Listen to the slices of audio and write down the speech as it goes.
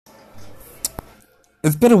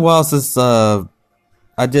It's been a while since I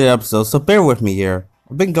did an episode, so bear with me here.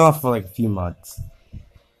 I've been gone for like a few months,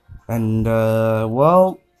 and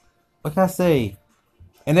well, what can I say?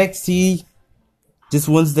 NXT this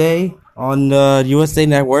Wednesday on USA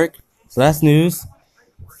Network, so that's news.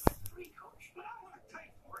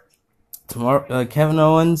 Tomorrow, Kevin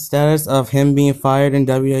Owens' status of him being fired in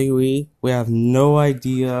WWE. We have no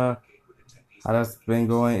idea how that's been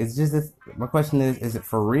going. It's just this, my question is it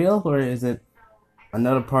for real or is it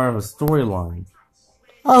another part of a storyline?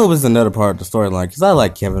 I hope it's another part of the storyline because I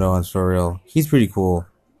like Kevin Owens for real. He's pretty cool.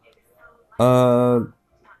 Uh,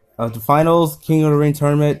 the finals, King of the Ring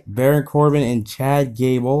tournament, Baron Corbin and Chad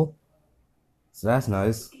Gable. So that's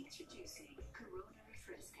nice.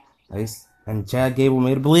 Nice. And Chad Gable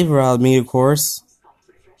made a believer out of me, of course.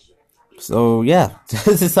 So yeah,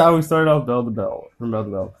 this is how we started off Bell to Bell from Bell to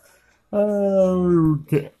Bell.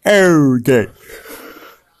 Okay. Okay.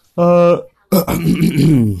 Uh,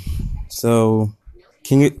 so the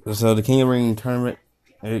King of the Ring tournament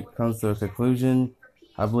it comes to a conclusion.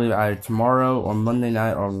 I believe either tomorrow or Monday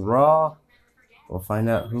night on Raw. We'll find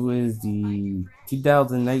out who is the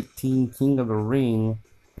 2019 King of the Ring.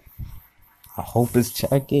 I hope it's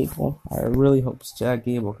Chad Gable. I really hope it's Chad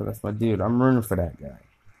Gable because that's my dude. I'm rooting for that guy.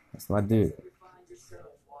 That's my dude.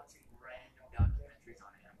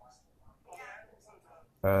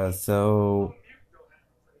 So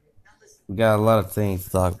we got a lot of things to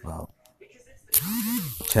talk about.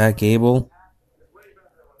 Chad Gable.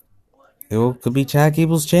 Could be Chad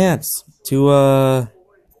Gable's chance to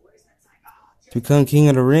become King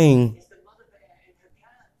of the Ring.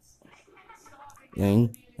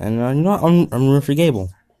 And I'm rooting for Gable.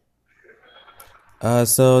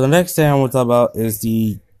 So the next thing I want to talk about is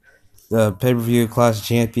the pay-per-view Clash of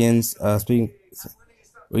Champions.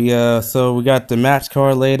 We got the match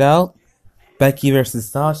card laid out. Becky versus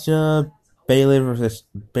Sasha, Bayley versus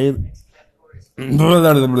Bayley.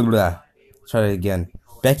 Try it again.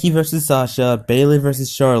 Becky versus Sasha, Bayley versus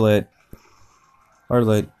Charlotte.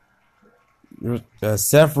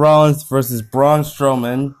 Seth Rollins versus Braun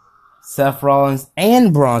Strowman. Seth Rollins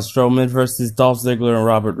and Braun Strowman versus Dolph Ziggler and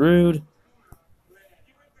Robert Roode.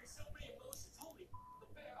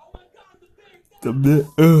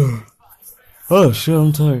 Oh shit,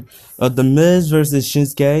 I'm tired. The Miz versus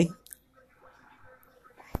Shinsuke.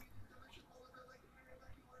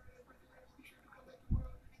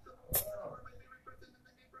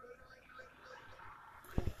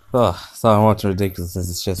 Oh, sorry, I'm watching ridiculousness.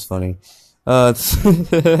 It's just funny. I'm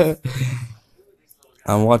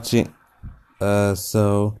watching.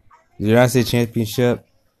 So the United States Championship.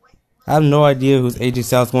 I have no idea who's AJ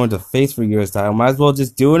Styles going to face for US title. Might as well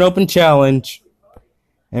just do an open challenge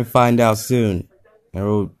and find out soon.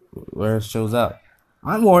 And where it shows up.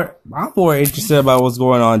 I'm more interested about what's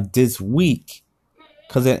going on this week,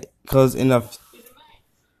 cause in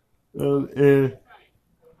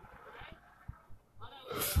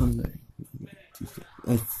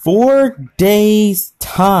in 4 days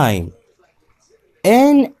time,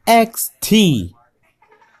 NXT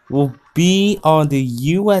will be on the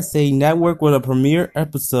USA Network with a premiere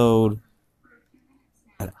episode.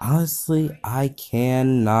 And honestly, I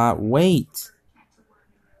cannot wait.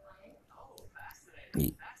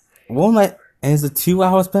 And it's a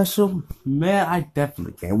 2-hour special? Man, I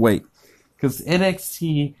definitely can't wait. Because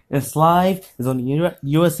NXT is live, is on the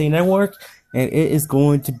USA Network, and it is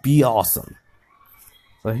going to be awesome.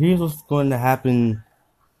 So here's what's going to happen.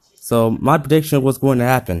 So my prediction of what's going to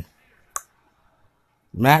happen.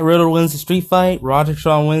 Matt Riddle wins the street fight. Roderick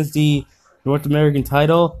Strong wins the North American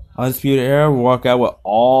title. Undisputed Era will walk out with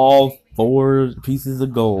all 4 pieces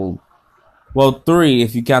of gold. Well, 3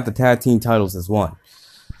 if you count the tag team titles as 1.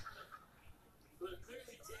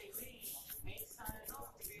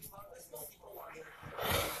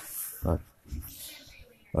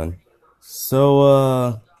 Fun.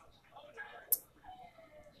 So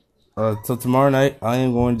tomorrow night I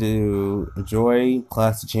am going to enjoy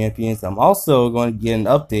Clash of Champions. I'm also going to get an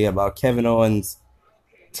update about Kevin Owens'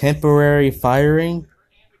 temporary firing.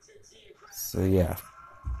 So yeah.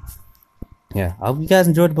 I hope you guys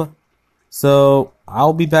enjoyed the. So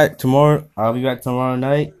I'll be back tomorrow. I'll be back tomorrow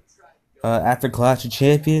night after Clash of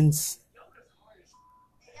Champions.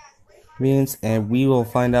 And we will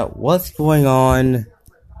find out what's going on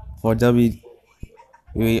for WWE.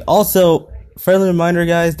 Also, friendly reminder,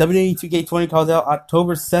 guys, WWE 2K20 calls out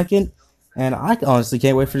October 2nd, and I honestly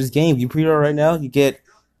can't wait for this game. You pre-order right now, you get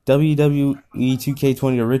WWE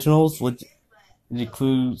 2K20 Originals, which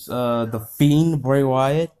includes The Fiend, Bray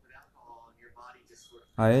Wyatt.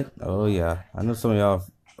 Oh yeah, I know some of y'all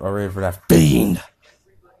are ready for that Fiend.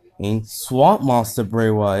 Swamp Monster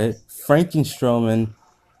Bray Wyatt, Frankenstrowman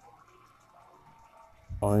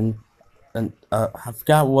and I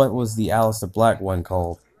forgot what was the Aleister Black one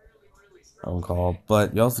called.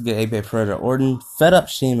 But you also get Apex Predator Orton, Fed Up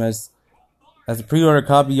Sheamus as a pre-order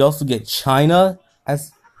copy. You also get China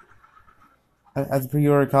as a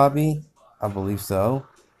pre-order copy, I believe so.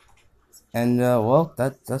 And well,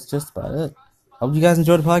 that's just about it. Hope you guys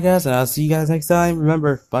enjoyed the podcast, and I'll see you guys next time.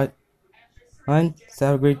 Remember, bye. Fine.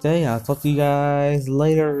 Have a great day. I'll talk to you guys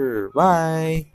later. Bye.